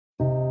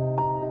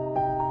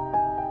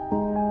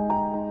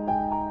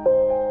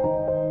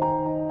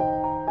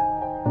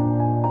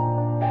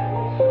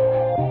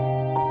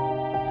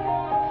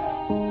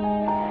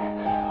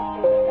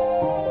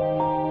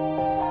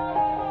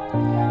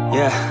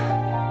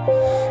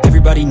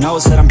Everybody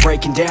knows that I'm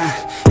breaking down.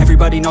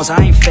 Everybody knows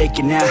I ain't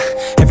faking now.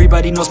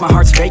 Everybody knows my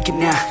heart's vacant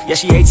now. Yeah,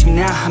 she hates me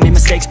now, I made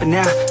mistakes but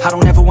now I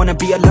don't ever wanna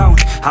be alone.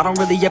 I don't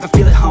really ever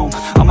feel at home.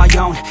 On my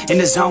own, in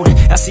the zone,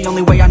 that's the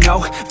only way I know.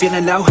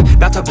 Feeling low,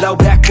 about to blow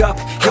back up.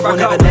 Here I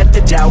won't ever let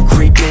the doubt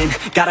creep in.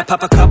 Gotta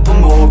pop a couple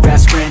more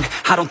aspirin.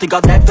 I don't think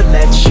I'll ever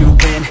let you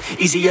in.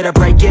 Easier to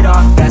break it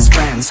off best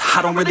friends.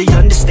 I don't really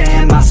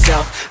understand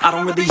myself. I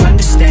don't really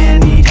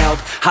understand, need help.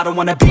 I don't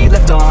wanna be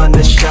left on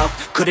the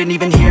shelf. Couldn't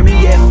even hear me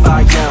if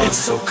I yelled. It's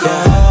so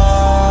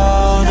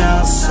cold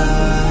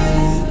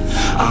outside,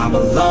 I'm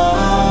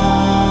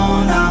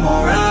alone, I'm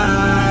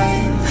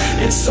alright.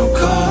 It's so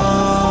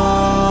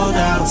cold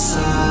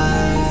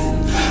outside,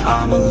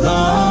 I'm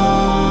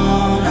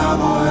alone,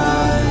 I'm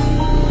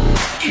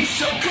alright. It's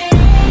so cold.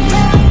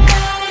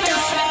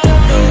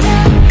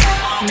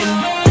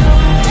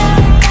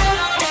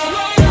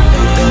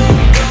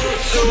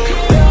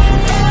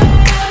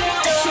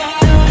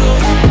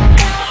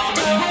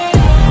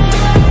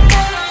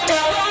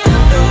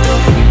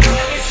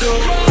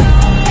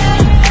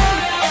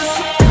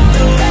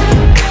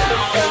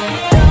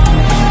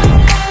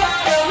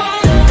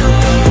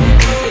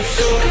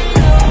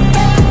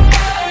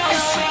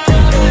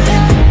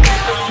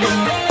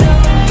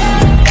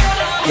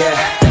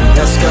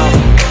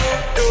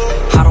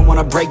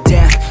 Break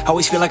down,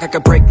 always feel like I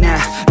could break now,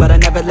 but I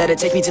never let it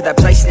take me to that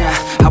place now.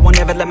 I won't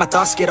ever let my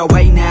thoughts get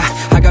away now.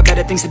 I got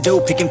better things to do,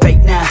 picking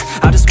fate now.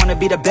 I just wanna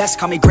be the best,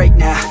 call me great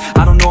now.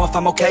 I don't know if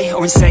I'm okay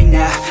or insane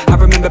now. I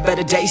remember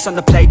better days on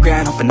the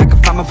playground, hoping I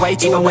can find my way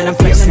to even when I'm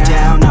feeling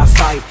down, I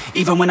fight.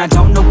 Even when I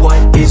don't know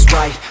what is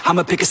right,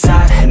 I'ma pick a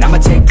side and I'ma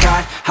take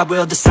pride. I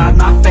will decide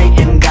my fate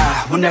and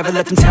I will never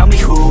let them tell me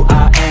who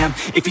I am.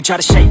 If you try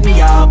to shake me,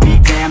 I'll be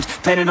damned.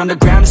 Planet on the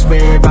ground is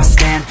where I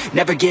stand.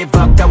 Never give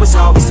up, that was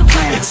always the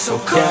plan. It's so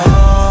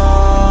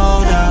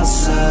cold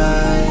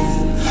outside,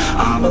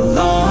 I'm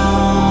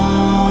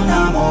alone,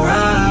 I'm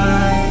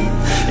alright.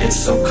 It's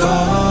so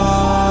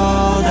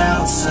cold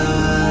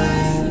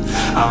outside,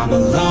 I'm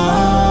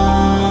alone.